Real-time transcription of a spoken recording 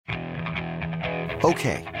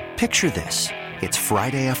Okay, picture this. It's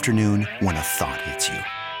Friday afternoon when a thought hits you.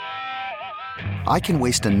 I can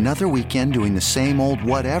waste another weekend doing the same old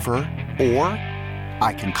whatever, or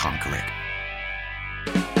I can conquer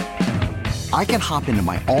it. I can hop into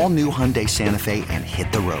my all-new Hyundai Santa Fe and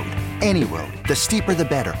hit the road. Any road. The steeper the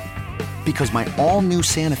better. Because my all-new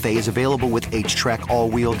Santa Fe is available with H-Track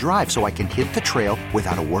all-wheel drive, so I can hit the trail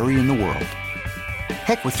without a worry in the world.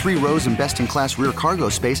 Heck, with 3 rows and best-in-class rear cargo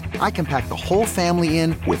space, I can pack the whole family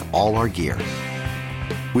in with all our gear.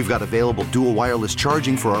 We've got available dual wireless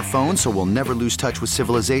charging for our phones, so we'll never lose touch with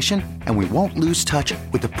civilization, and we won't lose touch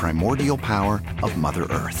with the primordial power of Mother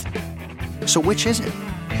Earth. So which is it?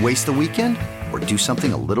 Waste the weekend or do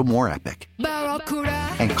something a little more epic?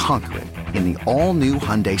 And conquer it in the all-new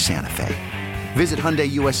Hyundai Santa Fe. Visit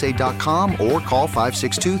HyundaiUSA.com or call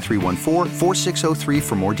 562-314-4603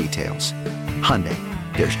 for more details. Hyundai,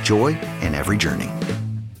 there's joy in every journey.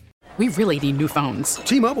 We really need new phones.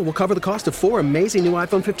 T-Mobile will cover the cost of 4 amazing new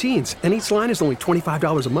iPhone 15s, and each line is only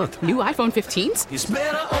 $25 a month. New iPhone 15s? It's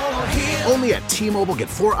better over here. Only at T-Mobile, get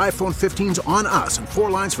 4 iPhone 15s on us and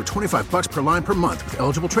 4 lines for $25 per line per month with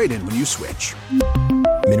eligible trade-in when you switch.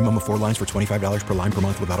 Minimum of 4 lines for $25 per line per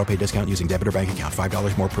month with autopay discount using debit or bank account.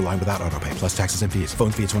 $5 more per line without autopay, plus taxes and fees. Phone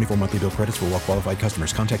fee at 24 monthly bill credits for well-qualified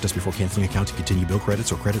customers. Contact us before canceling account to continue bill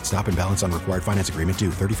credits or credit stop and balance on required finance agreement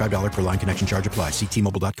due. $35 per line connection charge applies. See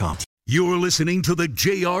T-Mobile.com. You're listening to the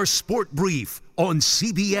JR Sport Brief on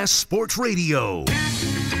CBS Sports Radio.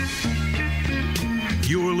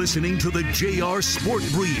 You're listening to the JR Sport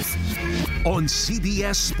Brief on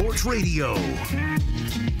CBS Sports Radio.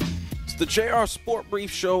 It's the JR Sport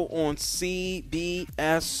Brief show on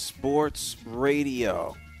CBS Sports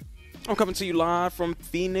Radio. I'm coming to you live from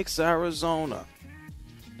Phoenix, Arizona.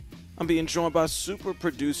 I'm being joined by super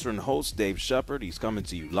producer and host Dave Shepard. He's coming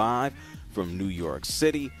to you live from New York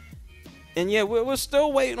City. And yeah, we're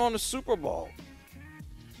still waiting on the Super Bowl.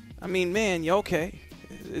 I mean, man, okay.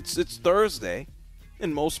 It's Thursday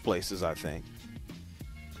in most places, I think.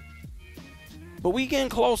 But we getting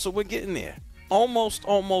closer. We're getting there. Almost.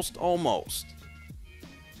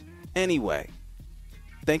 Anyway,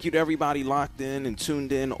 thank you to everybody locked in and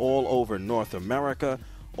tuned in all over North America.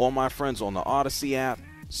 All my friends on the Odyssey app,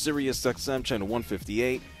 SiriusXM channel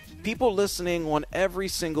 158. People listening on every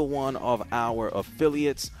single one of our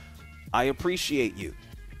affiliates. I appreciate you.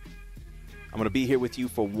 I'm going to be here with you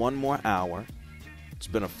for one more hour. It's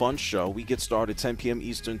been a fun show. We get started 10 p.m.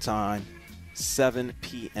 Eastern Time, 7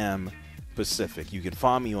 p.m. Pacific. You can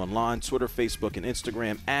find me online, Twitter, Facebook, and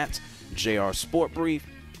Instagram at JR Sport Brief.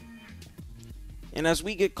 And as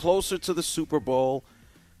we get closer to the Super Bowl,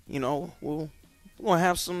 you know, we'll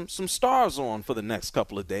have some stars on for the next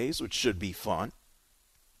couple of days, which should be fun.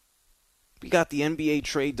 We got the NBA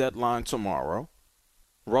trade deadline tomorrow.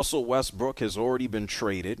 Russell Westbrook has already been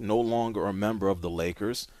traded, no longer a member of the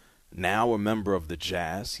Lakers, now a member of the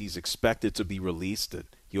Jazz. He's expected to be released.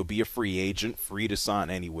 He'll be a free agent, free to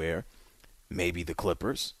sign anywhere, maybe the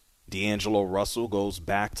Clippers. D'Angelo Russell goes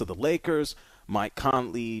back to the Lakers. Mike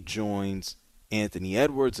Conley joins Anthony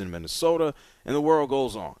Edwards in Minnesota, and the world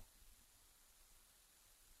goes on.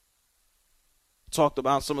 Talked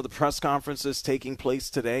about some of the press conferences taking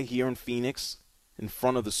place today here in Phoenix in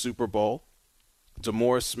front of the Super Bowl.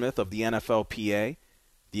 DeMaurice Smith of the NFLPA,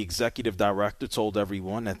 the executive director, told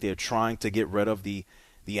everyone that they're trying to get rid of the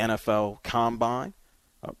NFL Combine.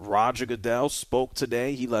 Roger Goodell spoke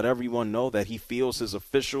today. He let everyone know that he feels his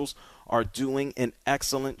officials are doing an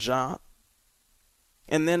excellent job.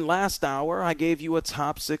 And then last hour, I gave you a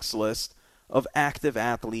top 6 list of active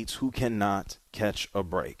athletes who cannot catch a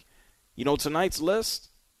break. You know, tonight's list,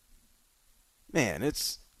 man,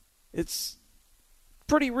 it's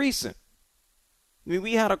pretty recent. I mean,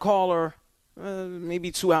 we had a caller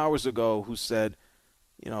maybe 2 hours ago who said,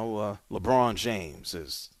 LeBron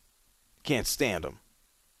James can't stand him.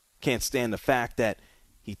 Can't stand the fact that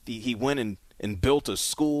he went and built a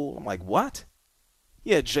school. I'm like, what?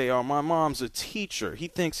 Yeah, JR, my mom's a teacher. He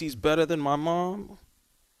thinks he's better than my mom.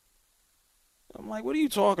 I'm like, what are you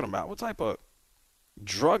talking about? What type of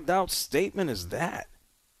drugged out statement is that?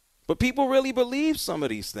 But people really believe some of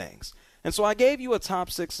these things. And so I gave you a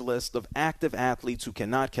top 6 list of active athletes who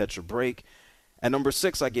cannot catch a break. At number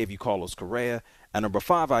 6, I gave you Carlos Correa. At number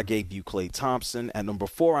 5, I gave you Klay Thompson. At number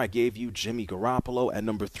 4, I gave you Jimmy Garoppolo. At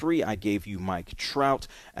number 3, I gave you Mike Trout.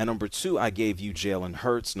 At number 2, I gave you Jalen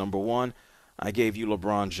Hurts. Number 1, I gave you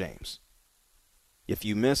LeBron James. If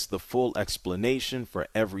you missed the full explanation for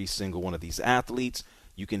every single one of these athletes,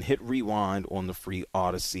 you can hit rewind on the free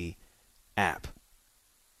Odyssey app.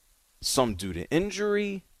 Some due to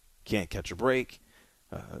injury, can't catch a break.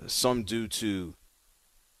 Some due to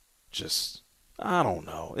just I don't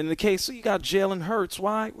know. In the case, you got Jalen Hurts.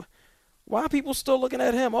 Why are people still looking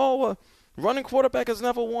at him? Oh, running quarterback has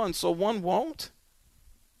never won, so one won't?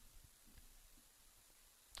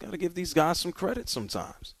 Got to give these guys some credit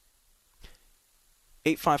sometimes.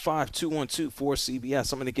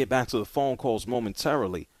 855-212-4CBS. I'm going to get back to the phone calls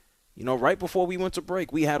momentarily. You know, right before we went to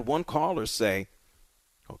break, we had one caller say,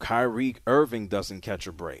 oh, Kyrie Irving doesn't catch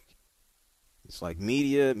a break. It's like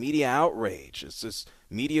media outrage. It's just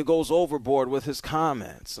media goes overboard with his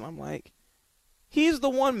comments. And I'm like, he's the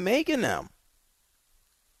one making them.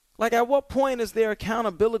 Like, at what point is there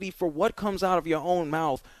accountability for what comes out of your own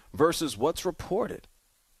mouth versus what's reported?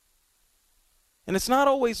 And it's not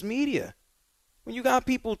always media. When you got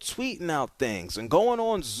people tweeting out things and going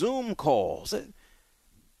on Zoom calls,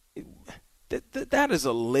 that is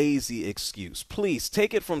a lazy excuse. Please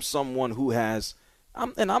take it from someone who has,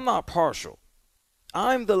 and I'm not partial.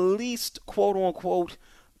 I'm the least, quote-unquote,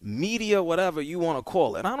 media, whatever you want to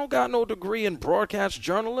call it. I don't got no degree in broadcast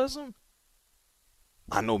journalism.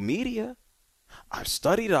 I know media. I've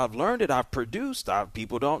studied it. I've learned it. I've produced.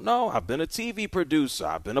 People don't know. I've been a TV producer.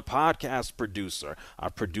 I've been a podcast producer.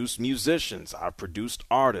 I've produced musicians. I've produced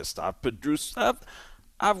artists. I've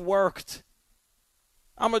worked.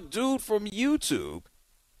 I'm a dude from YouTube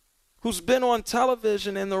who's been on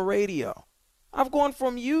television and the radio. I've gone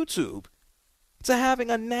from YouTube to having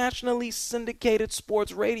a nationally syndicated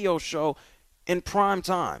sports radio show in prime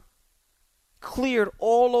time, cleared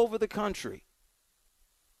all over the country.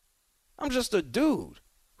 I'm just a dude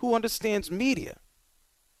who understands media.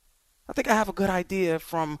 I think I have a good idea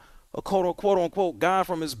from a quote-unquote guy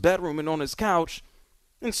from his bedroom and on his couch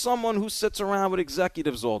and someone who sits around with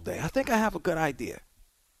executives all day. I think I have a good idea.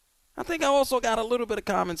 I think I also got a little bit of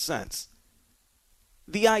common sense.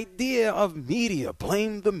 The idea of media,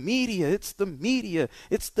 blame the media, it's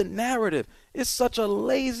the narrative. It's such a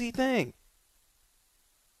lazy thing.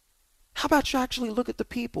 How about you actually look at the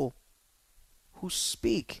people who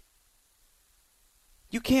speak?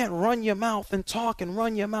 You can't run your mouth and talk and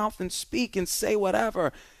run your mouth and speak and say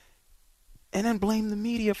whatever and then blame the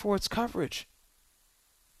media for its coverage.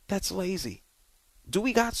 That's lazy. Do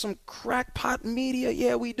we got some crackpot media?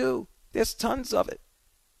 Yeah, we do. There's tons of it.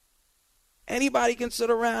 Anybody can sit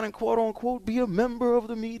around and quote-unquote be a member of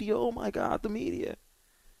the media. Oh, my God, the media.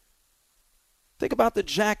 Think about the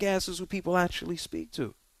jackasses who people actually speak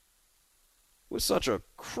to. We're such a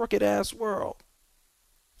crooked-ass world.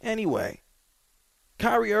 Anyway,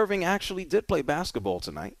 Kyrie Irving actually did play basketball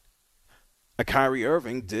tonight. Kyrie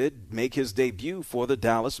Irving did make his debut for the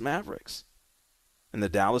Dallas Mavericks. And the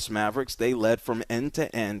Dallas Mavericks, they led from end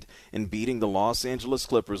to end in beating the Los Angeles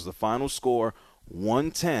Clippers. The final score,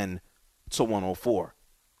 110-104.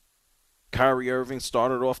 Kyrie Irving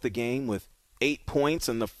started off the game with 8 points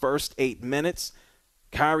in the first 8 minutes.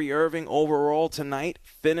 Kyrie Irving overall tonight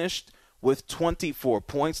finished with 24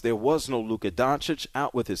 points. There was no Luka Doncic,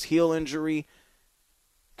 out with his heel injury.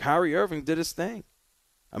 Kyrie Irving did his thing.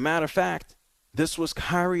 A matter of fact, this was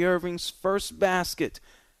Kyrie Irving's first basket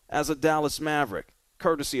as a Dallas Maverick,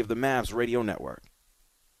 courtesy of the Mavs Radio Network.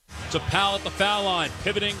 To Powell at the foul line,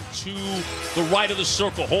 pivoting to the right of the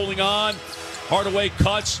circle, holding on. Hardaway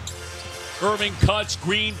cuts. Irving cuts.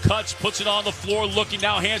 Green cuts. Puts it on the floor. Looking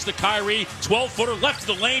now. Hands to Kyrie. 12-footer left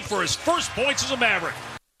of the lane for his first points as a Maverick.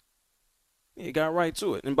 He got right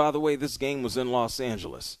to it. And by the way, this game was in Los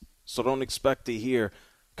Angeles. So don't expect to hear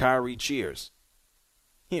Kyrie cheers.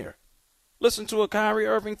 Here, listen to a Kyrie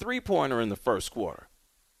Irving three-pointer in the first quarter.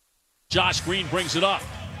 Josh Green brings it up.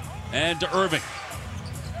 And to Irving.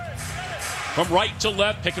 From right to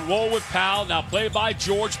left, pick and roll with Powell. Now play by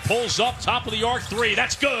George. Pulls up, top of the arc, three.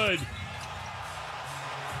 That's good.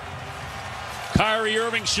 Kyrie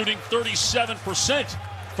Irving shooting 37%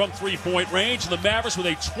 from three-point range. And the Mavericks with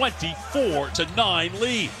a 24-9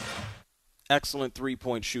 lead. Excellent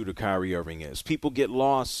three-point shooter Kyrie Irving is. People get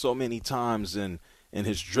lost so many times in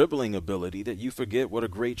his dribbling ability that you forget what a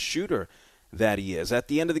great shooter that he is. At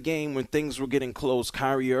the end of the game, when things were getting close,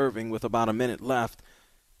 Kyrie Irving, with about a minute left,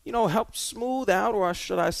 helped smooth out, or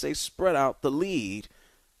should I say spread out, the lead.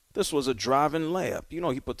 This was a driving layup.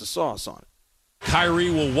 He put the sauce on it. Kyrie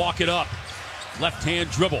will walk it up. Left-hand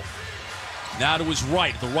dribble. Now to his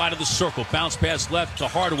right, the right of the circle. Bounce pass left to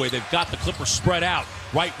Hardaway. They've got the Clippers spread out.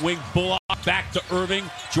 Right wing Bullock back to Irving.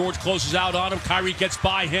 George closes out on him. Kyrie gets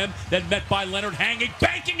by him. Then met by Leonard, hanging,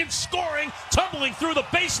 banking and scoring. Tumbling through the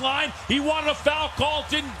baseline. He wanted a foul call.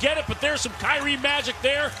 Didn't get it, but there's some Kyrie magic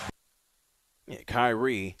there. Yeah,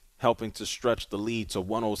 Kyrie helping to stretch the lead to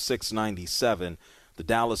 106-97. The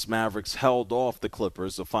Dallas Mavericks held off the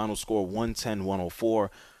Clippers. The final score 110-104.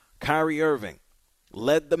 Kyrie Irving,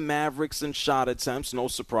 led the Mavericks in shot attempts. No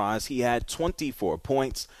surprise. He had 24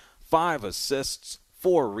 points, 5 assists,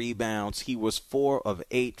 4 rebounds. He was 4 of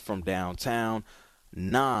 8 from downtown,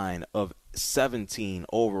 9 of 17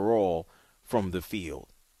 overall from the field.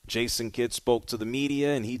 Jason Kidd spoke to the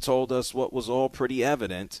media, and he told us what was all pretty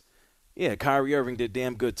evident. Yeah, Kyrie Irving did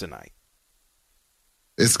damn good tonight.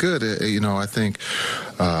 It's good. I think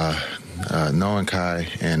knowing Kai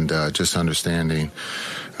and just understanding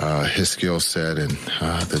his skill set and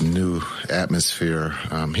the new atmosphere,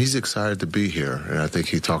 he's excited to be here. And I think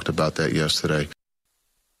he talked about that yesterday.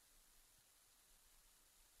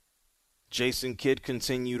 Jason Kidd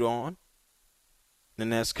continued on.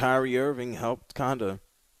 And as Kyrie Irving helped kind of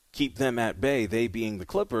keep them at bay, they being the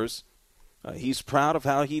Clippers, he's proud of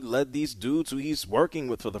how he led these dudes who he's working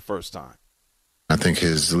with for the first time. I think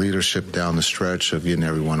his leadership down the stretch of getting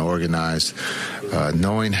everyone organized,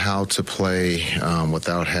 knowing how to play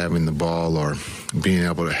without having the ball or being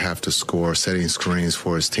able to have to score, setting screens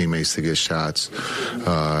for his teammates to get shots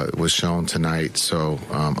was shown tonight. So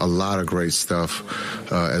a lot of great stuff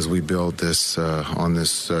as we build this on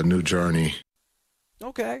this new journey.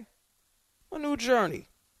 Okay, a new journey.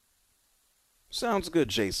 Sounds good,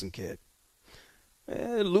 Jason Kidd.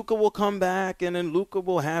 Luka will come back, and then Luka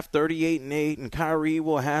will have 38 and 8, and Kyrie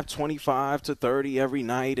will have 25 to 30 every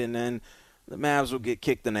night, and then the Mavs will get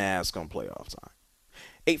kicked in the ass come playoff time.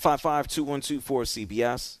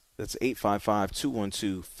 855-212-4CBS. That's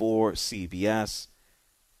 855-212-4CBS.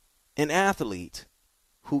 An athlete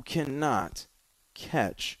who cannot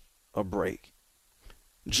catch a break.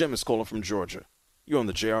 Jim is calling from Georgia. You're on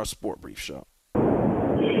the JR Sport Brief Show.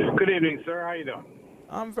 Good evening, sir. How you doing?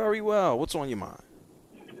 I'm very well. What's on your mind?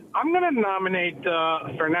 I'm going to nominate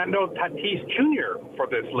Fernando Tatis Jr. for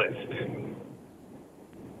this list.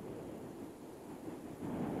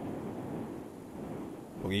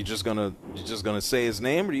 Well, you just gonna say his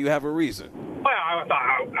name, or do you have a reason? Well,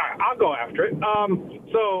 I'll go after it.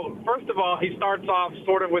 So, first of all, he starts off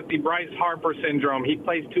sort of with the Bryce Harper syndrome. He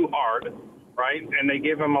plays too hard, right? And they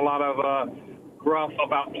give him a lot of gruff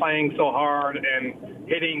about playing so hard and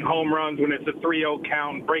hitting home runs when it's a 3-0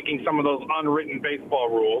 count, breaking some of those unwritten baseball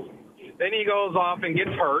rules. Then he goes off and gets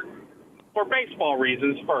hurt for baseball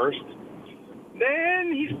reasons first.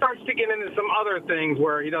 Then he starts to get into some other things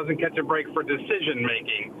where he doesn't catch a break for decision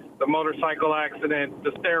making. The motorcycle accident, the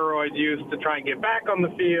steroid use to try and get back on the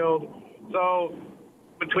field. So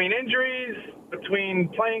between injuries, between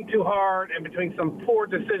playing too hard, and between some poor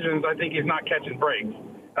decisions, I think he's not catching breaks.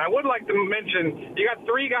 I would like to mention, you got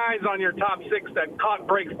 3 guys on your top 6 that caught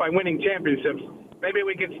breaks by winning championships. Maybe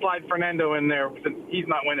we could slide Fernando in there since he's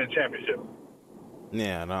not winning a championship.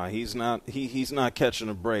 Yeah, no, he's not. He's not catching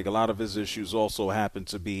a break. A lot of his issues also happen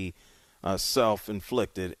to be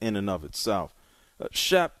self-inflicted in and of itself.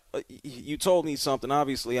 Shep, you told me something.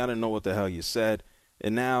 Obviously, I didn't know what the hell you said.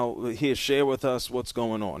 And now, here, share with us what's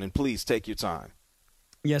going on. And please, take your time.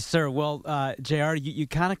 Yes, sir. Well, JR, you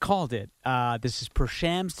kind of called it. This is per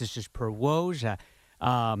Shams. This is per Woj.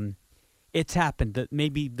 It's happened.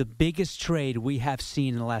 Maybe the biggest trade we have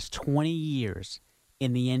seen in the last 20 years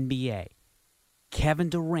in the NBA. Kevin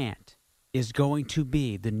Durant is going to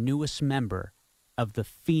be the newest member of the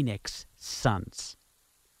Phoenix Suns.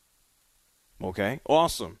 Okay,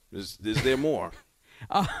 awesome. Is there more?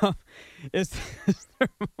 Is there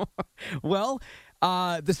more? Well,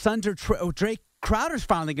 the Suns are Drake Crowder's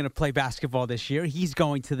finally going to play basketball this year. He's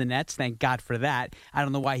going to the Nets. Thank God for that. I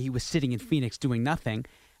don't know why he was sitting in Phoenix doing nothing.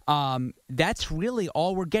 That's really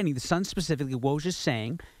all we're getting. The Suns specifically, Woj is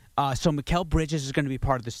saying. So Mikal Bridges is going to be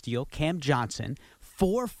part of the deal. Cam Johnson,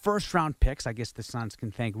 4 first-round picks. I guess the Suns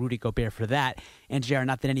can thank Rudy Gobert for that. And JR,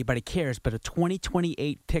 not that anybody cares, but a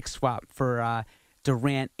 2028 pick swap for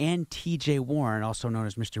Durant and T.J. Warren, also known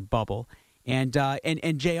as Mr. Bubble. And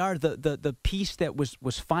JR, the piece that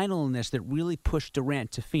was final in this that really pushed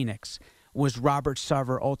Durant to Phoenix was Robert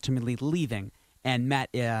Sarver ultimately leaving, and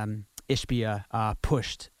Matt Ishbia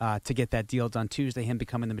pushed to get that deal done Tuesday, him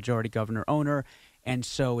becoming the majority governor-owner. And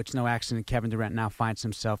so it's no accident Kevin Durant now finds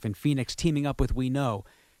himself in Phoenix, teaming up with, we know,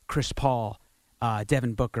 Chris Paul,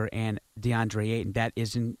 Devin Booker, and DeAndre Ayton. That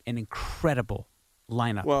is an incredible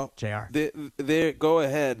lineup, well, JR. There, go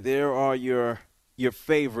ahead. There are your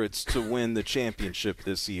favorites to win the championship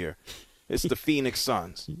this year. It's the Phoenix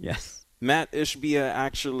Suns. Yes. Matt Ishbia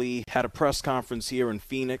actually had a press conference here in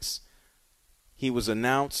Phoenix. He was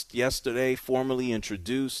announced yesterday, formally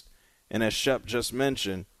introduced, and as Shep just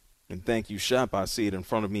mentioned, and thank you, Shep, I see it in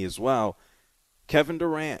front of me as well, Kevin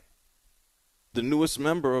Durant, the newest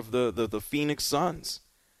member of the Phoenix Suns.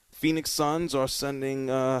 Phoenix Suns are sending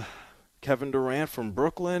Kevin Durant from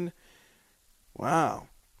Brooklyn. Wow.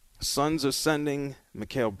 Suns are sending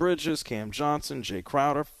Mikal Bridges, Cam Johnson, Jay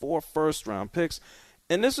Crowder, 4 first-round picks.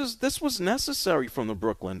 And this was necessary from the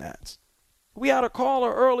Brooklyn Nets. We had a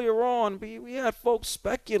caller earlier on. We had folks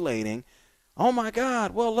speculating, oh, my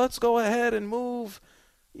God, well, let's go ahead and move,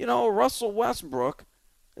 Russell Westbrook.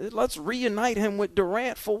 Let's reunite him with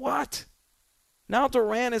Durant for what? Now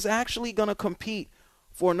Durant is actually going to compete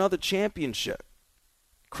for another championship.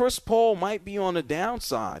 Chris Paul might be on the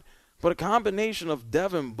downside, but a combination of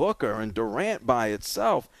Devin Booker and Durant by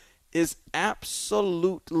itself is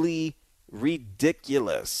absolutely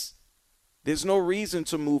ridiculous. There's no reason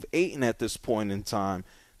to move Ayton at this point in time.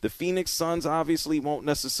 The Phoenix Suns obviously won't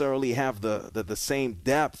necessarily have the same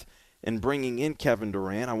depth in bringing in Kevin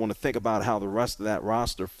Durant. I want to think about how the rest of that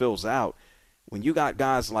roster fills out. When you got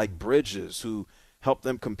guys like Bridges who helped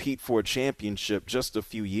them compete for a championship just a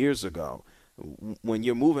few years ago, when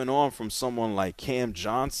you're moving on from someone like Cam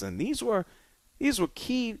Johnson, these were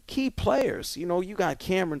key players. You got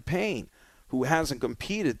Cameron Payne, who hasn't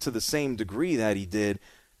competed to the same degree that he did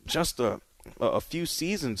just a few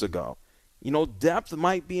seasons ago. Depth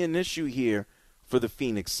might be an issue here for the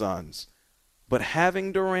Phoenix Suns. But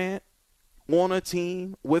having Durant on a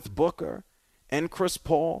team with Booker and Chris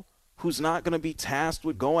Paul, who's not going to be tasked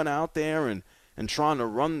with going out there and trying to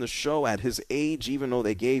run the show at his age, even though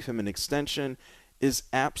they gave him an extension, is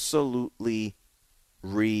absolutely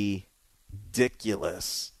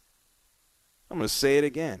ridiculous. I'm going to say it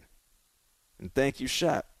again. And thank you,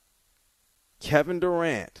 Shep. Kevin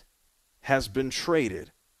Durant has been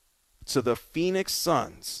traded to the Phoenix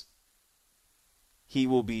Suns. He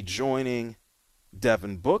will be joining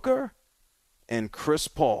Devin Booker and Chris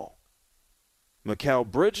Paul. Mikal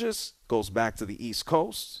Bridges goes back to the East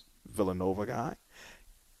Coast, Villanova guy.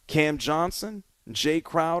 Cam Johnson, Jay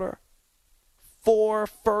Crowder, 4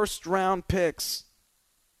 first-round picks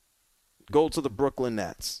go to the Brooklyn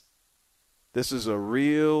Nets. This is a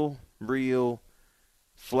real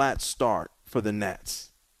flat start for the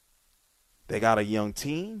Nets. They got a young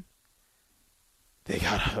team.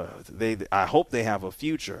 I hope they have a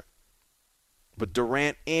future. But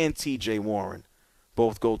Durant and T.J. Warren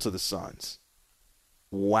both go to the Suns.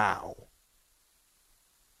 Wow.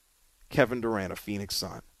 Kevin Durant, a Phoenix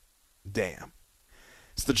Sun. Damn.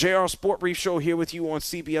 It's the JR Sport Brief Show here with you on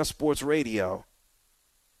CBS Sports Radio.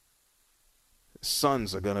 The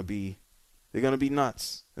Suns are going to be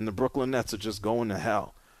nuts. And the Brooklyn Nets are just going to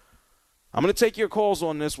hell. I'm going to take your calls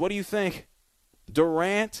on this. What do you think?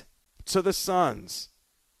 Durant to the Suns.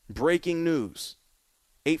 Breaking news.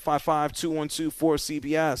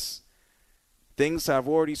 855-212-4CBS. Things have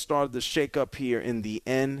already started to shake up here in the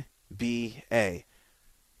NBA.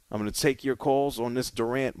 I'm going to take your calls on this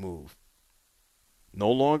Durant move.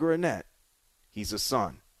 No longer a Net. He's a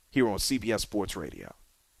Sun. Here on CBS Sports Radio.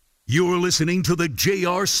 You're listening to the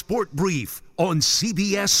JR Sport Brief on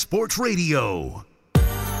CBS Sports Radio.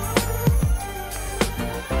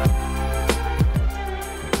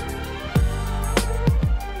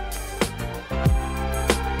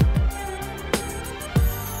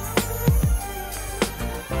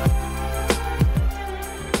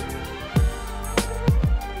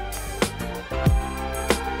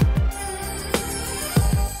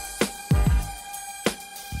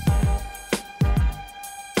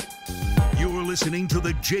 Listening to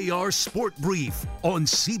the JR Sport Brief on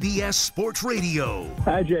CBS Sports Radio.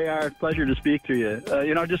 Hi, JR. Pleasure to speak to you.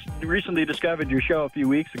 Just recently discovered your show a few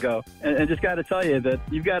weeks ago, and just got to tell you that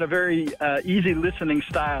you've got a very easy listening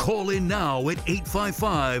style. Call in now at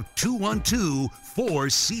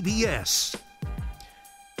 855-212-4CBS.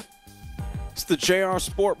 It's the JR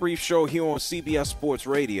Sport Brief Show here on CBS Sports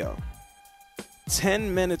Radio.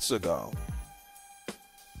 10 minutes ago,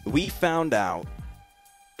 we found out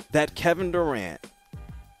that Kevin Durant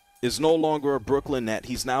is no longer a Brooklyn Net.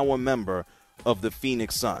 He's now a member of the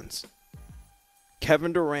Phoenix Suns.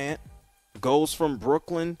 Kevin Durant goes from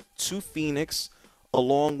Brooklyn to Phoenix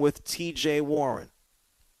along with T.J. Warren.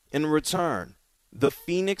 In return, the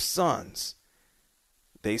Phoenix Suns,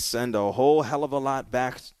 they send a whole hell of a lot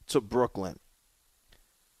back to Brooklyn.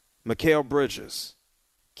 Mikal Bridges,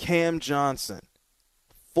 Cam Johnson,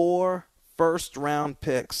 4 first-round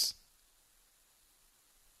picks.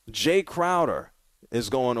 Jay Crowder is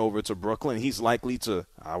going over to Brooklyn. He's likely to,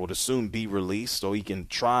 I would assume, be released so he can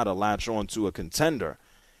try to latch on to a contender.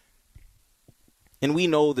 And we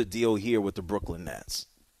know the deal here with the Brooklyn Nets.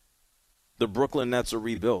 The Brooklyn Nets are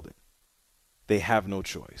rebuilding. They have no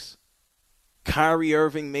choice. Kyrie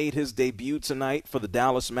Irving made his debut tonight for the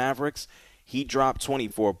Dallas Mavericks. He dropped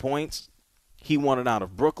 24 points. He wanted out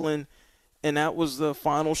of Brooklyn, and that was the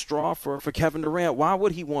final straw for Kevin Durant. Why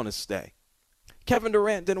would he want to stay? Kevin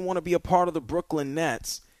Durant didn't want to be a part of the Brooklyn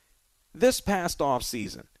Nets this past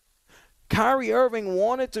offseason. Kyrie Irving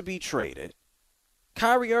wanted to be traded.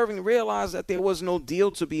 Kyrie Irving realized that there was no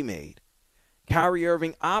deal to be made. Kyrie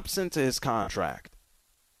Irving opts into his contract.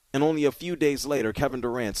 And only a few days later, Kevin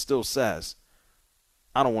Durant still says,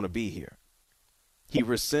 I don't want to be here. He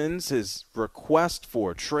rescinds his request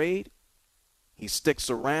for a trade. He sticks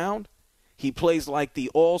around. He plays like the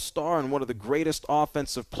all-star and one of the greatest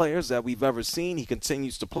offensive players that we've ever seen. He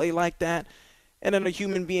continues to play like that. And then a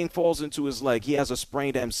human being falls into his leg. He has a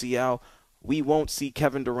sprained MCL. We won't see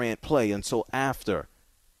Kevin Durant play until after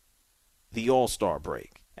the All-Star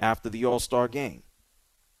break, after the All-Star game.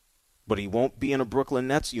 But he won't be in a Brooklyn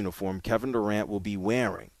Nets uniform. Kevin Durant will be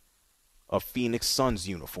wearing a Phoenix Suns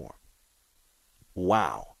uniform.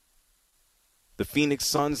 Wow. The Phoenix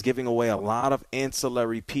Suns giving away a lot of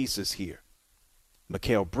ancillary pieces here.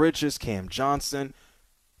 Mikal Bridges, Cam Johnson,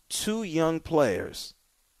 two young players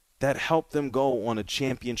that helped them go on a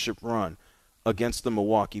championship run against the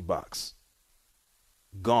Milwaukee Bucks.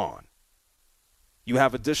 Gone. You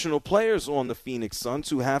have additional players on the Phoenix Suns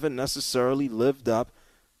who haven't necessarily lived up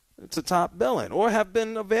to top billing or have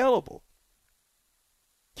been available.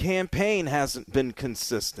 Cam Payne hasn't been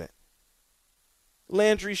consistent.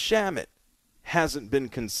 Landry Shamet hasn't been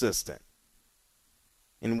consistent.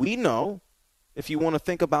 And we know, if you want to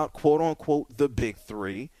think about quote-unquote the big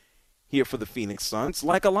three here for the Phoenix Suns,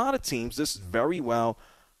 like a lot of teams, this very well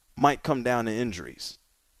might come down to injuries.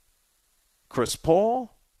 Chris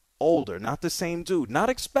Paul, older, not the same dude. Not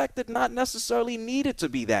expected, not necessarily needed to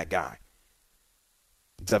be that guy.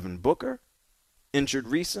 Devin Booker, injured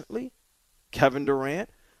recently. Kevin Durant,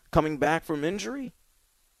 coming back from injury.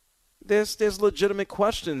 There's legitimate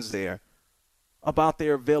questions there about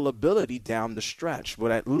their availability down the stretch,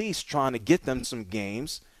 but at least trying to get them some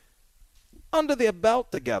games under their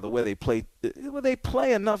belt together where they play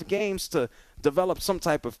enough games to develop some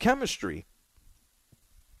type of chemistry.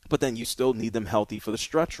 But then you still need them healthy for the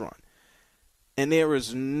stretch run. And there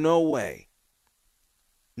is no way,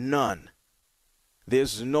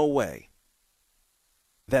 there's no way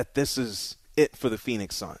that this is it for the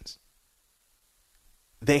Phoenix Suns.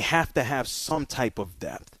 They have to have some type of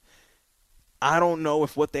depth. I don't know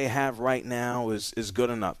if what they have right now is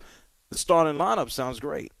good enough. The starting lineup sounds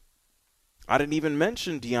great. I didn't even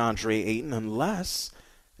mention DeAndre Ayton unless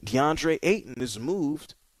DeAndre Ayton is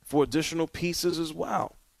moved for additional pieces as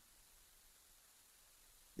well.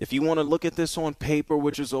 If you want to look at this on paper,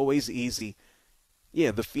 which is always easy,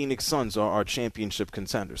 yeah, the Phoenix Suns are our championship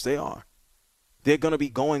contenders. They are. They're going to be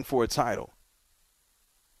going for a title.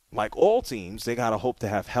 Like all teams, they got to hope to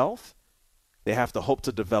have health. They have to hope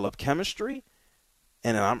to develop chemistry.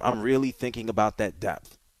 And I'm really thinking about that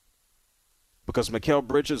depth. Because Mikal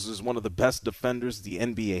Bridges is one of the best defenders the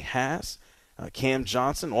NBA has. Cam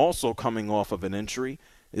Johnson, also coming off of an injury,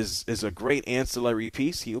 is a great ancillary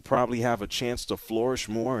piece. He'll probably have a chance to flourish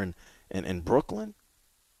more in Brooklyn.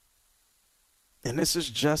 And this is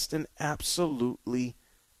just an absolutely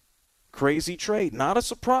crazy trade. Not a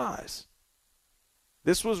surprise.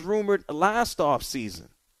 This was rumored last offseason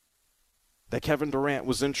that Kevin Durant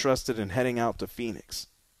was interested in heading out to Phoenix.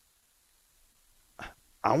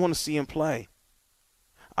 I want to see him play.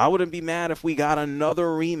 I wouldn't be mad if we got another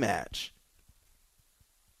rematch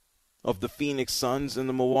of the Phoenix Suns and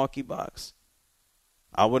the Milwaukee Bucks.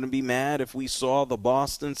 I wouldn't be mad if we saw the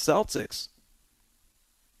Boston Celtics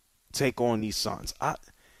take on these Suns.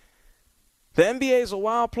 The NBA is a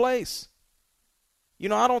wild place. You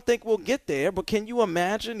know, I don't think we'll get there, but can you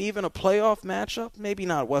imagine even a playoff matchup? Maybe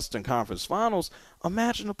not Western Conference Finals.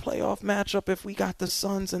 Imagine a playoff matchup if we got the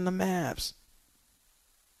Suns and the Mavs.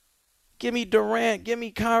 Give me Durant, give me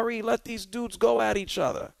Kyrie, let these dudes go at each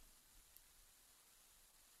other.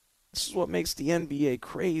 This is what makes the NBA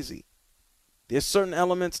crazy. There's certain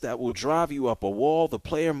elements that will drive you up a wall. The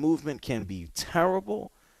player movement can be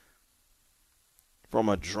terrible. From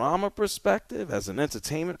a drama perspective, as an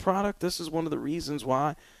entertainment product, this is one of the reasons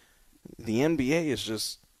why the NBA is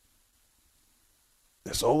just,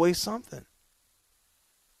 there's always something.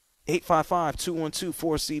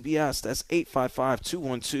 855-212-4CBS. That's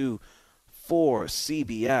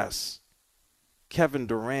 855-212-4CBS. Kevin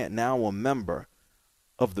Durant, now a member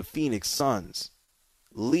of the Phoenix Suns.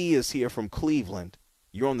 Lee is here from Cleveland.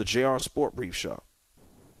 You're on the JR Sport Brief Show.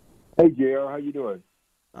 Hey, JR, how you doing?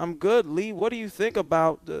 I'm good, Lee. What do you think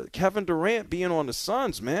about Kevin Durant being on the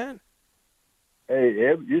Suns, man? Hey,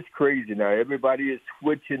 it's crazy now. Everybody is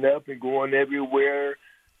switching up and going everywhere,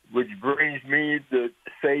 which brings me to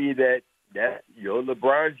say that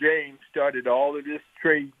LeBron James started all of this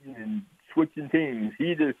trading and switching teams.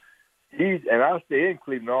 And I'll stay in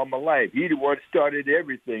Cleveland all my life. He the one started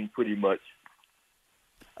everything pretty much.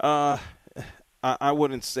 I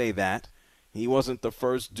wouldn't say that. He wasn't the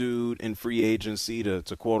first dude in free agency to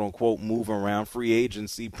quote-unquote move around. Free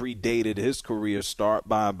agency predated his career start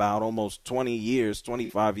by about almost 20 years,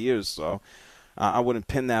 25 years. So I wouldn't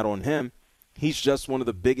pin that on him. He's just one of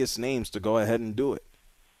the biggest names to go ahead and do it.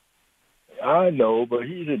 I know, but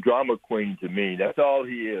he's a drama queen to me. That's all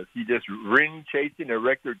he is. He just ring chasing and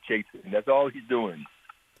record chasing. That's all he's doing.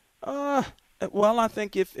 Well, I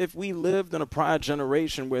think if we lived in a prior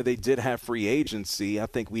generation where they did have free agency, I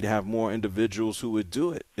think we'd have more individuals who would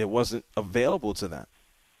do it. It wasn't available to them.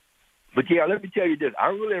 But, yeah, let me tell you this.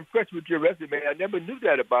 I'm really impressed with your resume. I never knew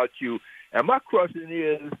that about you. And my question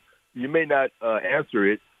is, you may not answer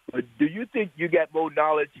it, but do you think you got more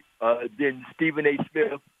knowledge than Stephen A.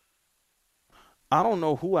 Smith? I don't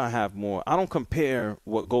know who I have more. I don't compare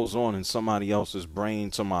what goes on in somebody else's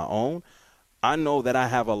brain to my own. I know that I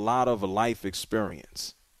have a lot of life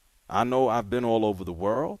experience. I know I've been all over the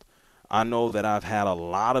world. I know that I've had a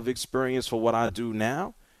lot of experience for what I do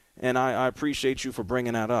now, and I appreciate you for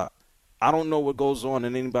bringing that up. I don't know what goes on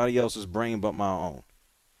in anybody else's brain but my own.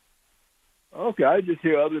 Okay, I just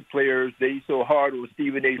hear other players, they so hard on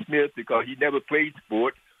Stephen A. Smith because he never played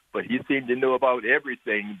sports, but he seemed to know about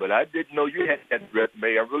everything. But I didn't know you had that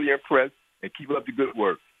resume. I'm really impressed, and keep up the good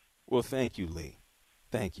work. Well, thank you, Lee.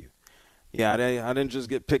 Thank you. Yeah, I didn't just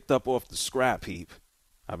get picked up off the scrap heap.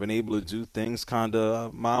 I've been able to do things kind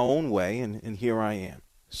of my own way, and here I am.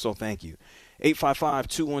 So thank you.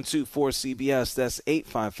 855-212-4CBS. That's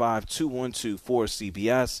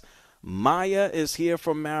 855-212-4CBS. Maya is here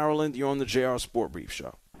from Maryland. You're on the JR Sport Brief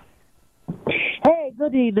Show. Hey,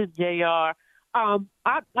 good evening, JR. I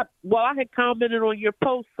had commented on your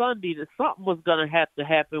post Sunday that something was going to have to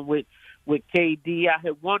happen with KD. I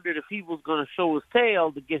had wondered if he was going to show his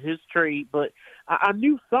tail to get his trade, but I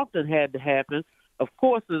knew something had to happen. Of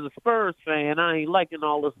course, as a Spurs fan, I ain't liking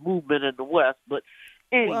all this movement in the West, but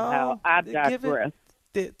anyhow, I digress.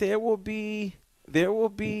 There will be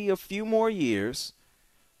a few more years,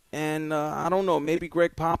 and I don't know, maybe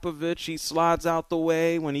Greg Popovich, he slides out the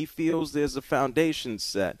way when he feels there's a foundation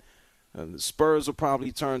set. The Spurs will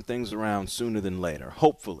probably turn things around sooner than later,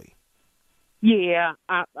 hopefully. Yeah,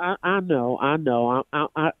 I know. I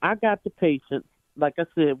got the patience. Like I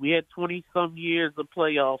said, we had 20-some years of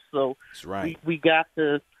playoffs, so that's right. We got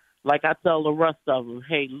to, like I tell the rest of them,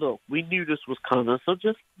 hey, look, we knew this was coming, so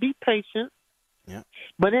just be patient. Yeah.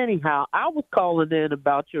 But anyhow, I was calling in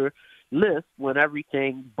about your list when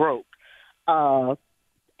everything broke.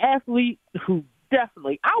 Athlete who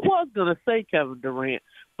definitely, I was going to say Kevin Durant,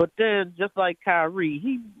 but then just like Kyrie,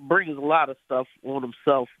 he brings a lot of stuff on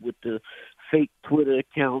himself with the fake Twitter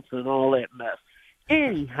accounts and all that mess.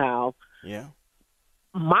 Anyhow, yeah,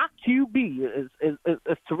 my QB is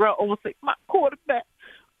Terrell Owens, my quarterback,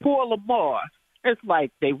 poor Lamar. It's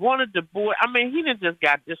like they wanted the boy. I mean, he didn't just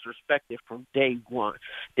got disrespected from day one.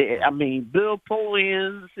 I mean, Bill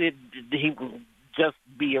Polian said he would just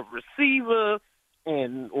be a receiver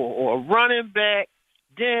or a running back.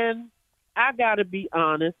 Then I got to be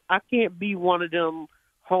honest. I can't be one of them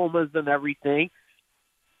homers and everything.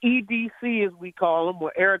 EDC, as we call him,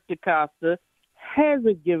 or Eric DeCosta,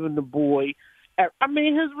 hasn't given the boy. I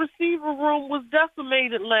mean, his receiver room was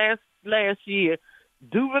decimated last year.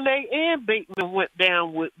 Duvernay and Bateman went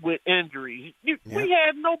down with injuries. We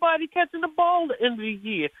had nobody catching the ball at the end of the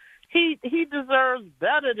year. He deserves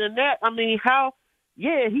better than that. I mean,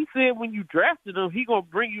 he said when you drafted him, he going to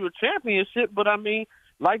bring you a championship. But, I mean,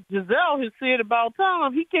 like Giselle has said about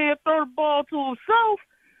Tom, he can't throw the ball to himself.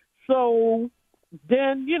 So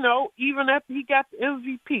then, even after he got the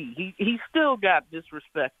MVP, he still got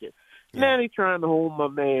disrespected. Yeah. Now they trying to hold my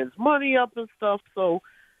man's money up and stuff. So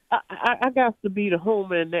I got to be the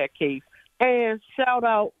homer in that case. And shout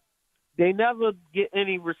out, they never get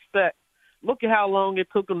any respect. Look at how long it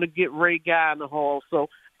took them to get Ray Guy in the Hall. So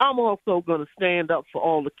I'm also going to stand up for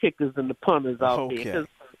all the kickers and the punters out there.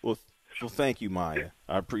 Well, thank you, Maya.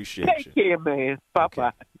 I appreciate you. Take care, man. Bye-bye.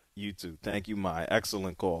 Okay. You too. Thank you, Maya.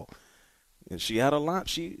 Excellent call. And she had a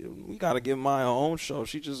lot. We got to give Maya her own show.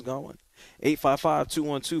 She just going.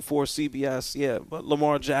 855-212-4CBS. Yeah, but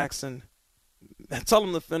Lamar Jackson, tell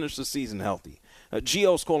him to finish the season healthy.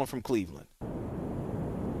 Gio's calling from Cleveland.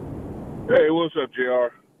 Hey, what's up, JR?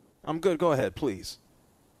 I'm good. Go ahead, please.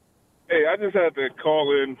 Hey, I just had to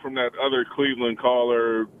call in from that other Cleveland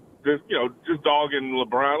caller, just dogging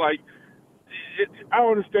LeBron. Like, I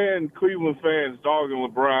don't understand Cleveland fans dogging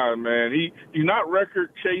LeBron, man. He's not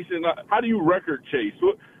record chasing. How do you record chase?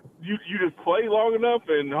 You just play long enough,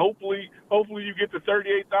 and hopefully you get to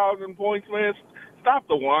 38,000 points, man. Stop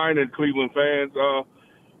the whining, Cleveland fans.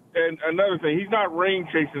 And another thing, he's not ring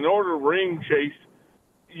chasing. In order to ring chase,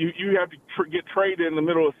 you have to get traded in the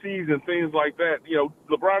middle of the season, things like that. You know,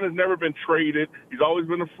 LeBron has never been traded. He's always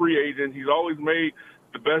been a free agent. He's always made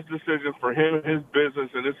the best decision for him, his business,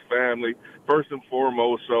 and his family, first and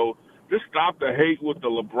foremost. So just stop the hate with the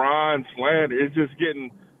LeBron slander. It's just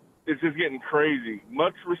getting crazy.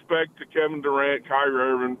 Much respect to Kevin Durant, Kyrie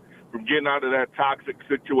Irving, from getting out of that toxic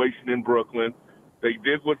situation in Brooklyn. They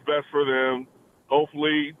did what's best for them.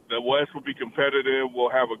 Hopefully the West will be competitive. We'll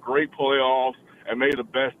have a great playoffs, and may the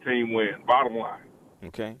best team win. Bottom line.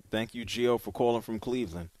 Okay. Thank you, Gio, for calling from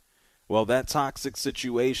Cleveland. Well, that toxic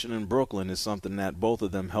situation in Brooklyn is something that both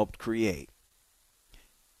of them helped create.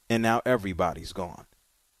 And now everybody's gone.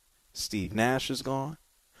 Steve Nash is gone.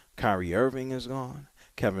 Kyrie Irving is gone.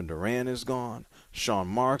 Kevin Durant is gone. Sean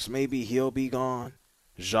Marks, maybe he'll be gone.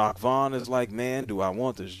 Jacques Vaughn is like, man, do I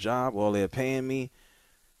want this job? Well, they're paying me.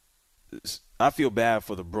 I feel bad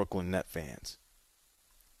for the Brooklyn Net fans,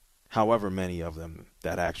 however many of them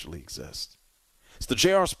that actually exist. It's the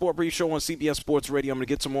JR Sport Brief Show on CBS Sports Radio. I'm going to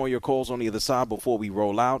get some more of your calls on the other side before we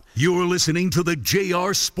roll out. You're listening to the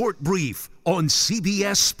JR Sport Brief on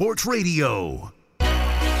CBS Sports Radio.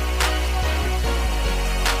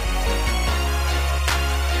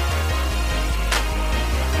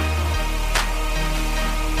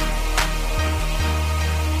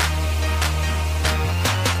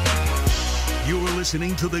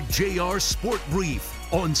 Listening to the JR Sport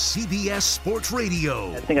Brief on CBS Sports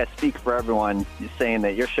Radio. I think I speak for everyone saying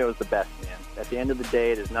that your show is the best, man. At the end of the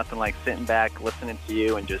day, there's nothing like sitting back, listening to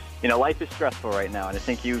you, and just, life is stressful right now, and I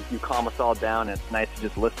think you calm us all down, and it's nice to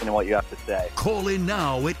just listen to what you have to say. Call in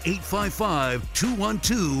now at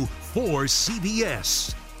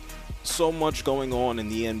 855-212-4CBS. So much going on in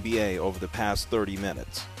the NBA over the past 30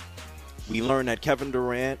 minutes. We learned that Kevin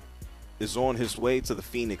Durant is on his way to the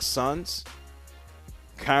Phoenix Suns.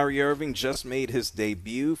 Kyrie Irving just made his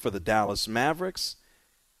debut for the Dallas Mavericks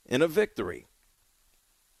in a victory.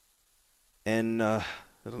 And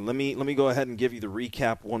let me go ahead and give you the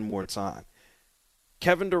recap one more time.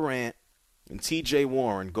 Kevin Durant and T.J.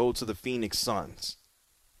 Warren go to the Phoenix Suns.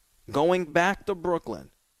 Going back to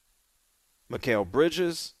Brooklyn, Mikal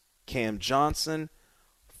Bridges, Cam Johnson,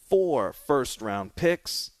 4 first-round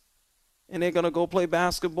picks, and they're going to go play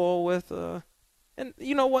basketball with and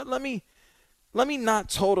you know what, let me not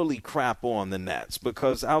totally crap on the Nets,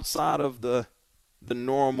 because outside of the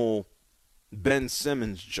normal Ben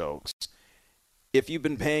Simmons jokes, if you've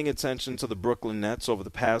been paying attention to the Brooklyn Nets over the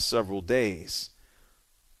past several days,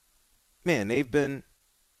 man, they've been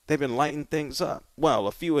lighting things up. Well,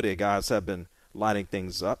 a few of their guys have been lighting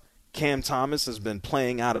things up. Cam Thomas has been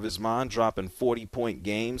playing out of his mind, dropping 40-point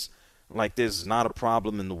games like there's not a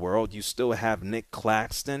problem in the world. You still have Nick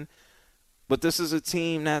Claxton, but this is a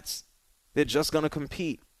team they're just going to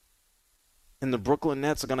compete. And the Brooklyn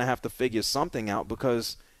Nets are going to have to figure something out,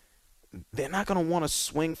 because they're not going to want to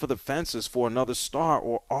swing for the fences for another star,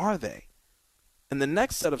 or are they? And the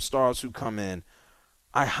next set of stars who come in,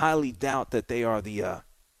 I highly doubt that they are the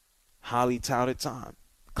highly touted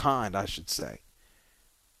kind, I should say.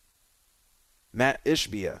 Matt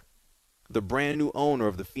Ishbia, the brand new owner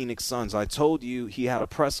of the Phoenix Suns. I told you he had a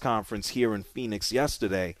press conference here in Phoenix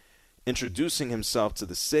yesterday, introducing himself to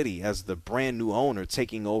the city as the brand new owner,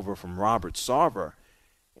 taking over from Robert Sarver.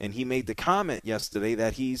 And he made the comment yesterday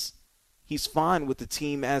that he's fine with the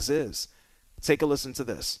team as is. Take a listen to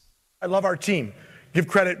this. I love our team. Give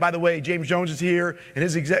credit, by the way, James Jones is here, and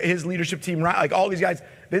his leadership team, like all these guys,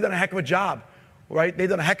 they've done a heck of a job, right? They've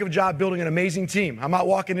done a heck of a job building an amazing team. I'm not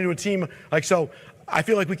walking into a team so I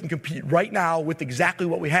feel like we can compete right now with exactly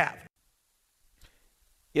what we have.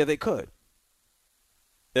 Yeah, they could.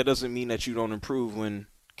 That doesn't mean that you don't improve when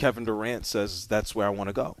Kevin Durant says that's where I want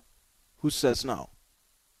to go. Who says no?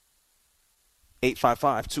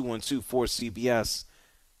 855-212-4CBS.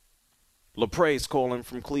 LaPre's calling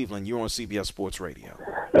from Cleveland. You're on CBS Sports Radio.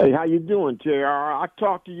 Hey, how you doing, JR? I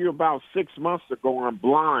talked to you about 6 months ago on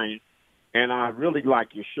Blind, and I really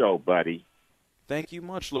like your show, buddy. Thank you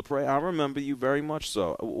much, LaPre. I remember you very much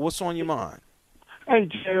so. What's on your mind? Hey,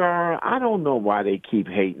 JR, I don't know why they keep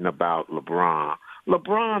hating about LeBron.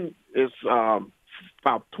 LeBron is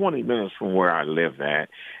about 20 minutes from where I live at,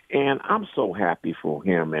 and I'm so happy for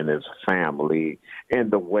him and his family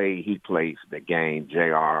and the way he plays the game,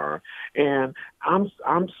 JR. And I'm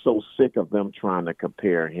so sick of them trying to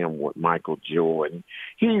compare him with Michael Jordan.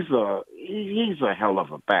 He's a hell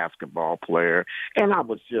of a basketball player, and I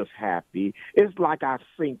was just happy. It's like I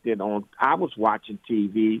was watching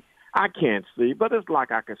TV. I can't see, but it's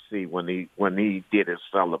like I could see when he did his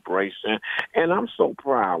celebration, and I'm so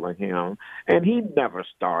proud of him. And he never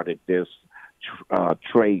started this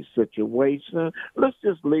trade situation. Let's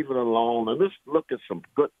just leave it alone and let's look at some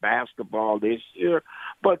good basketball this year.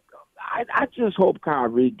 But I just hope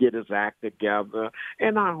Kyrie get his act together,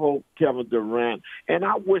 and I hope Kevin Durant, and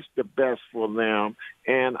I wish the best for them.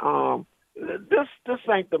 And this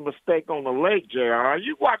ain't the mistake on the lake, JR.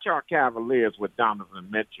 You watch our Cavaliers with Donovan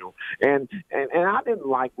Mitchell, and I didn't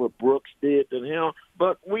like what Brooks did to him,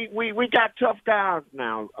 but we got tough guys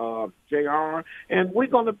now, JR, and we're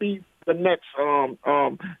going to be the next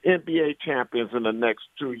NBA champions in the next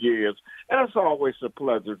 2 years. And it's always a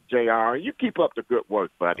pleasure, JR. You keep up the good work,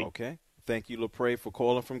 buddy. Okay. Thank you, LaPrey, for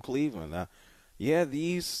calling from Cleveland. Yeah,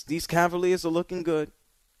 these Cavaliers are looking good.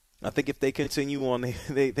 I think if they continue on,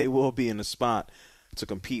 they will be in a spot to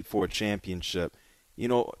compete for a championship. You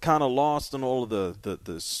know, kind of lost in all of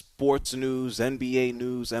the sports news, NBA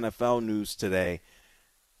news, NFL news today.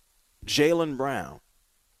 Jaylen Brown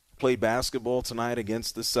played basketball tonight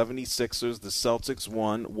against the 76ers. The Celtics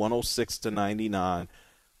won 106-99.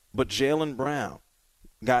 But Jaylen Brown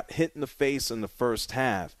got hit in the face in the first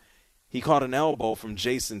half. He caught an elbow from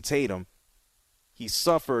Jason Tatum. He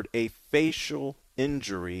suffered a facial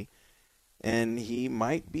injury, and he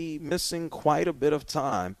might be missing quite a bit of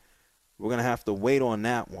time. We're going to have to wait on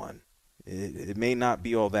that one. It may not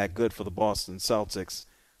be all that good for the Boston Celtics.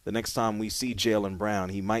 The next time we see Jaylen Brown,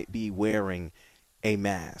 he might be wearing a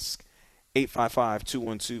mask.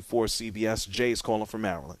 855-212-4CBS. Jay's calling from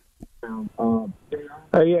Maryland.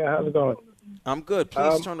 Yeah, how's it going? I'm good.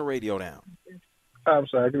 Please turn the radio down. I'm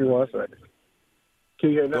sorry. Give me 1 second.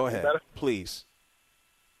 Can you hear me? Go ahead, better? please.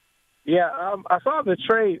 Yeah, I saw the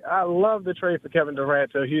trade. I love the trade for Kevin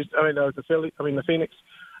Durant to Houston. The Phoenix.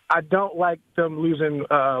 I don't like them losing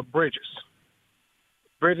Bridges.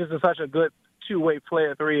 Bridges is such a good two-way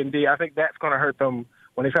player, 3 and D. I think that's going to hurt them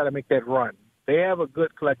when they try to make that run. They have a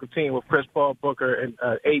good collective team with Chris Paul, Booker, and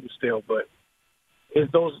Aiden still, but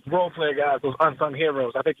it's those role player guys, those unsung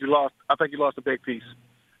heroes. I think you lost a big piece.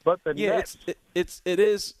 But the Nets, it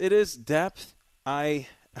is depth. I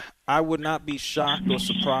would not be shocked or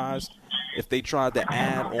surprised if they tried to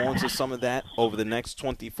add on to some of that over the next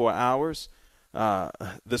 24 hours.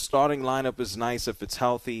 The starting lineup is nice if it's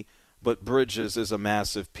healthy, but Bridges is a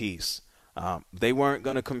massive piece. They weren't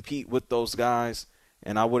going to compete with those guys,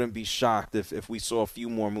 and I wouldn't be shocked if we saw a few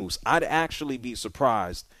more moves. I'd actually be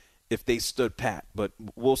surprised if they stood pat, but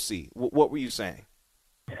we'll see. What were you saying?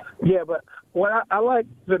 Yeah, but what I like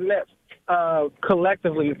the Nets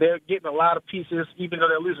collectively, they're getting a lot of pieces, even though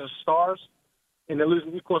they're losing stars and they're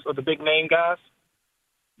losing, of course, of the big name guys.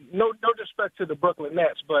 No disrespect to the Brooklyn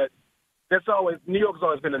Nets, but New York's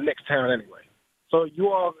always been a Knicks town anyway. So you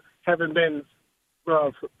all haven't been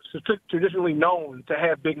traditionally known to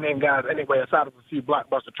have big name guys anyway, aside of a few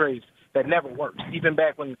blockbuster trades that never worked. Even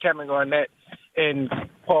back when Kevin Garnett and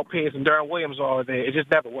Paul Pierce and Darren Williams were all there, it just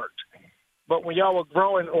never worked. But when y'all were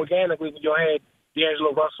growing organically, when y'all had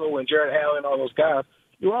D'Angelo Russell and Jared Allen and all those guys,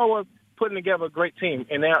 you all were putting together a great team.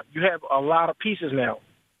 And now you have a lot of pieces now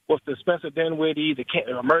with the Spencer Dinwiddie, the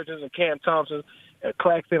emergence of Cam Thompson,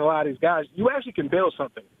 Claxton, a lot of these guys. You actually can build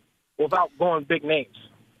something without going big names.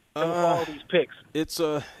 All these picks. It's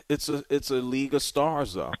a league of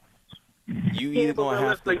stars, though. You're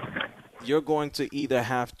going to either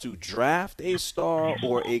have to draft a star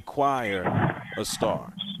or acquire a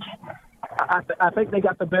star. I think they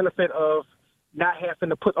got the benefit of not having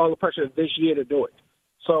to put all the pressure this year to do it.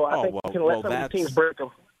 So I think you can let some of these teams break them.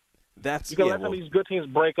 Let some of these good teams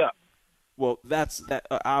break up. Well,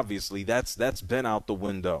 obviously that's been out the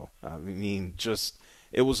window. I mean,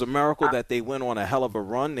 it was a miracle that they went on a hell of a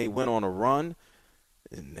run. They went on a run,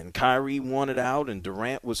 and then Kyrie wanted out, and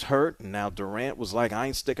Durant was hurt, and now Durant was like, I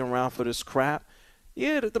ain't sticking around for this crap.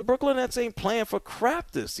 Yeah, the Brooklyn Nets ain't playing for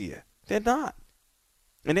crap this year. They're not.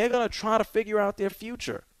 And they're going to try to figure out their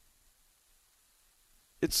future.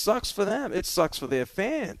 It sucks for them. It sucks for their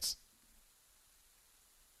fans.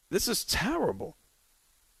 This is terrible.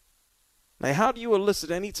 Like, how do you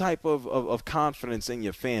elicit any type of confidence in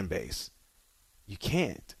your fan base? You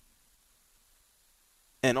can't.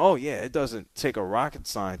 And, it doesn't take a rocket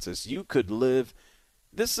scientist. You could live.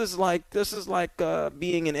 This is like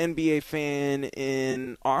being an NBA fan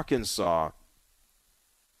in Arkansas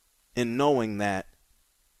and knowing that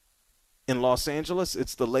in Los Angeles,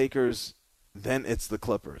 it's the Lakers, then it's the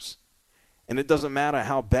Clippers. And it doesn't matter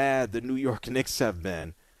how bad the New York Knicks have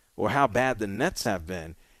been or how bad the Nets have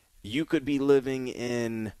been. You could be living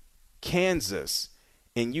in Kansas,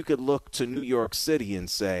 and you could look to New York City and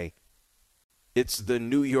say, it's the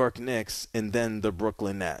New York Knicks and then the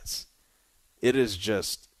Brooklyn Nets. It is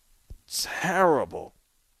just terrible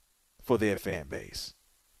for their fan base.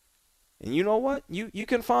 And you know what? You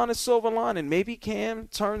can find a silver lining. Maybe Cam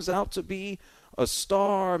turns out to be a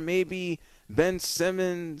star. Maybe Ben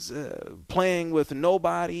Simmons playing with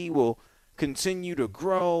nobody will continue to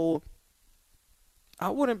grow. I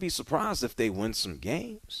wouldn't be surprised if they win some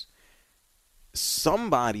games.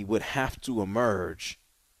 Somebody would have to emerge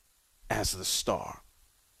as the star.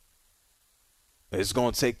 It's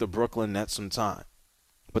going to take the Brooklyn Nets some time,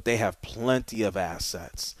 but they have plenty of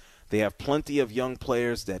assets. They have plenty of young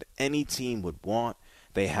players that any team would want.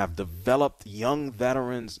 They have developed young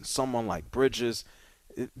veterans, someone like Bridges.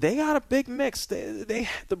 They got a big mix. The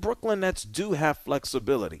Brooklyn Nets do have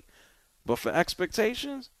flexibility. But for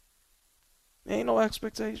expectations, there ain't no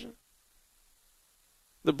expectation.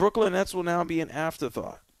 The Brooklyn Nets will now be an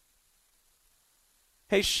afterthought.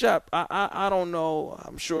 Hey, Shep, I don't know.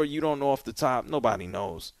 I'm sure you don't know off the top. Nobody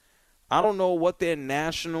knows. I don't know what their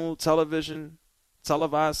national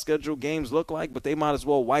televised scheduled games look like, but they might as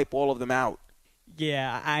well wipe all of them out.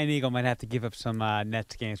 Yeah, Ian Eagle might have to give up some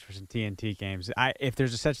Nets games for some TNT games. If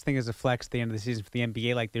there's a such thing as a flex at the end of the season for the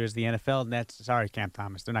NBA like there's the NFL, Nets, sorry, Cam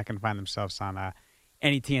Thomas, they're not going to find themselves on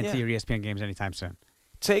any TNT or ESPN games anytime soon.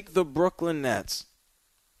 Take the Brooklyn Nets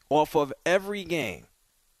off of every game.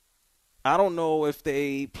 I don't know if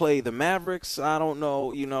they play the Mavericks. I don't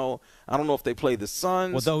know, I don't know if they play the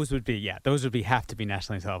Suns. Well, those would have to be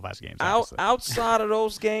nationally televised games. Outside of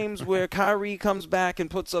those games where Kyrie comes back and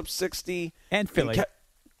puts up 60. And Philly.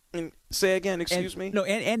 And say again, excuse me? No,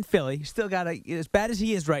 and Philly. Still got as bad as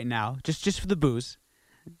he is right now, just for the booze.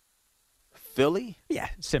 Philly? Yeah,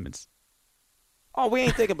 Simmons. Oh, we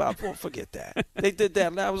ain't thinking about forget that. They did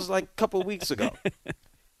that. That was like a couple of weeks ago.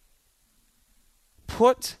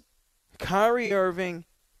 Put Kyrie Irving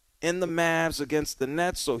in the Mavs against the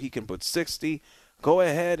Nets so he can put 60. Go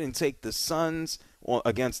ahead and take the Suns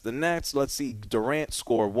against the Nets. Let's see Durant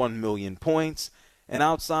score 1 million points. And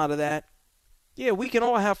outside of that, yeah, we can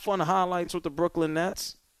all have fun highlights with the Brooklyn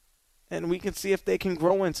Nets. And we can see if they can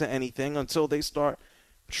grow into anything until they start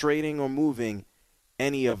trading or moving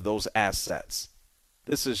any of those assets.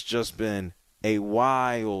 This has just been a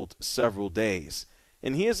wild several days.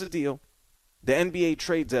 And here's the deal. The NBA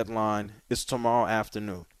trade deadline is tomorrow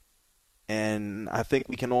afternoon, and I think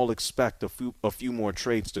we can all expect a few more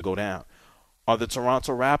trades to go down. Are the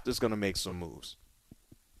Toronto Raptors going to make some moves?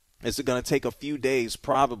 Is it going to take a few days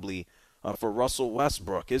probably for Russell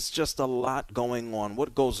Westbrook? It's just a lot going on.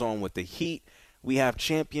 What goes on with the Heat? We have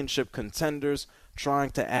championship contenders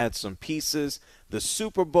trying to add some pieces. The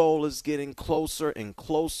Super Bowl is getting closer and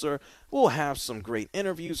closer. We'll have some great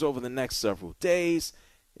interviews over the next several days.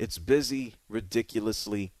 It's busy,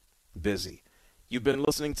 ridiculously busy. You've been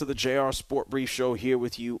listening to the JR Sport Brief Show here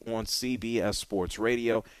with you on CBS Sports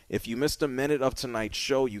Radio. If you missed a minute of tonight's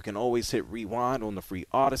show, you can always hit rewind on the free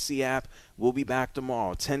Odyssey app. We'll be back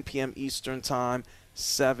tomorrow, 10 p.m. Eastern Time,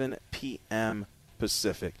 7 p.m.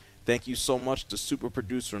 Pacific. Thank you so much to super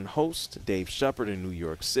producer and host Dave Shepard in New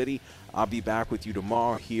York City. I'll be back with you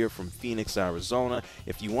tomorrow here from Phoenix, Arizona.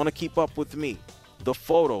 If you want to keep up with me, the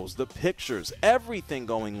photos, the pictures, everything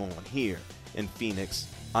going on here in Phoenix,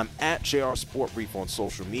 I'm at JR Sport Brief on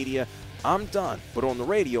social media. I'm done, but on the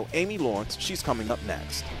radio, Amy Lawrence, she's coming up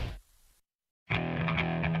next.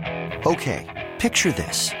 Okay, picture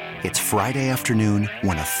this. It's Friday afternoon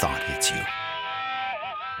when a thought hits you.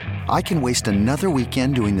 I can waste another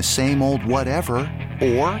weekend doing the same old whatever,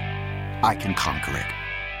 or I can conquer it.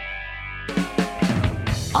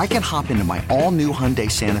 I can hop into my all-new Hyundai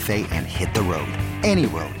Santa Fe and hit the road. Any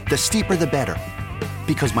road. The steeper, the better.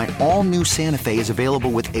 Because my all-new Santa Fe is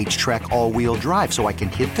available with H-Track all-wheel drive, so I can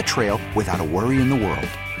hit the trail without a worry in the world.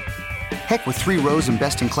 Heck, with 3 rows and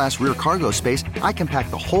best-in-class rear cargo space, I can pack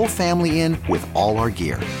the whole family in with all our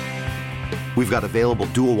gear. We've got available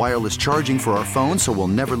dual wireless charging for our phones, so we'll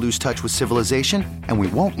never lose touch with civilization, and we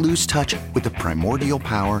won't lose touch with the primordial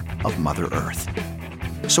power of Mother Earth.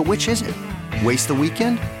 So which is it? Waste the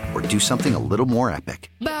weekend or do something a little more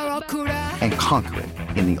epic? And conquer it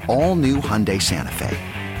in the all-new Hyundai Santa Fe.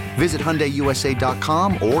 Visit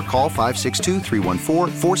HyundaiUSA.com or call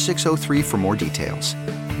 562-314-4603 for more details.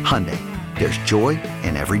 Hyundai, there's joy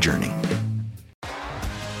in every journey.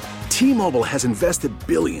 T-Mobile has invested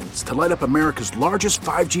billions to light up America's largest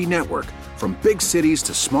 5G network, from big cities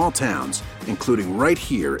to small towns, including right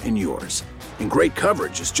here in yours. And great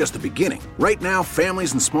coverage is just the beginning. Right now,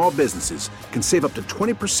 families and small businesses can save up to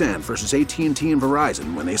 20% versus AT&T and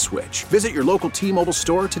Verizon when they switch. Visit your local T-Mobile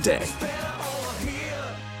store today.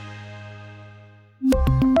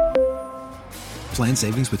 Plan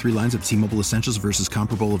savings with 3 lines of T-Mobile Essentials versus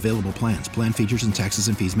comparable available plans. Plan features and taxes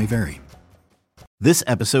and fees may vary. This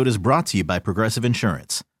episode is brought to you by Progressive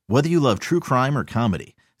Insurance. Whether you love true crime or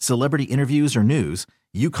comedy, Celebrity interviews or news,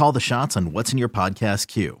 you call the shots on what's in your podcast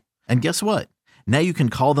queue. And guess what? Now you can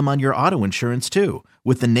call them on your auto insurance too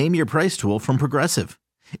with the Name Your Price tool from Progressive.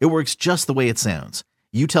 It works just the way it sounds.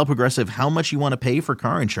 You tell Progressive how much you want to pay for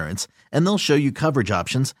car insurance, and they'll show you coverage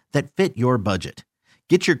options that fit your budget.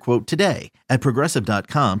 Get your quote today at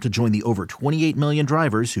Progressive.com to join the over 28 million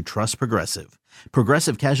drivers who trust Progressive.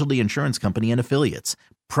 Progressive Casualty Insurance Company and Affiliates.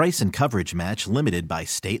 Price and coverage match limited by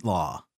state law.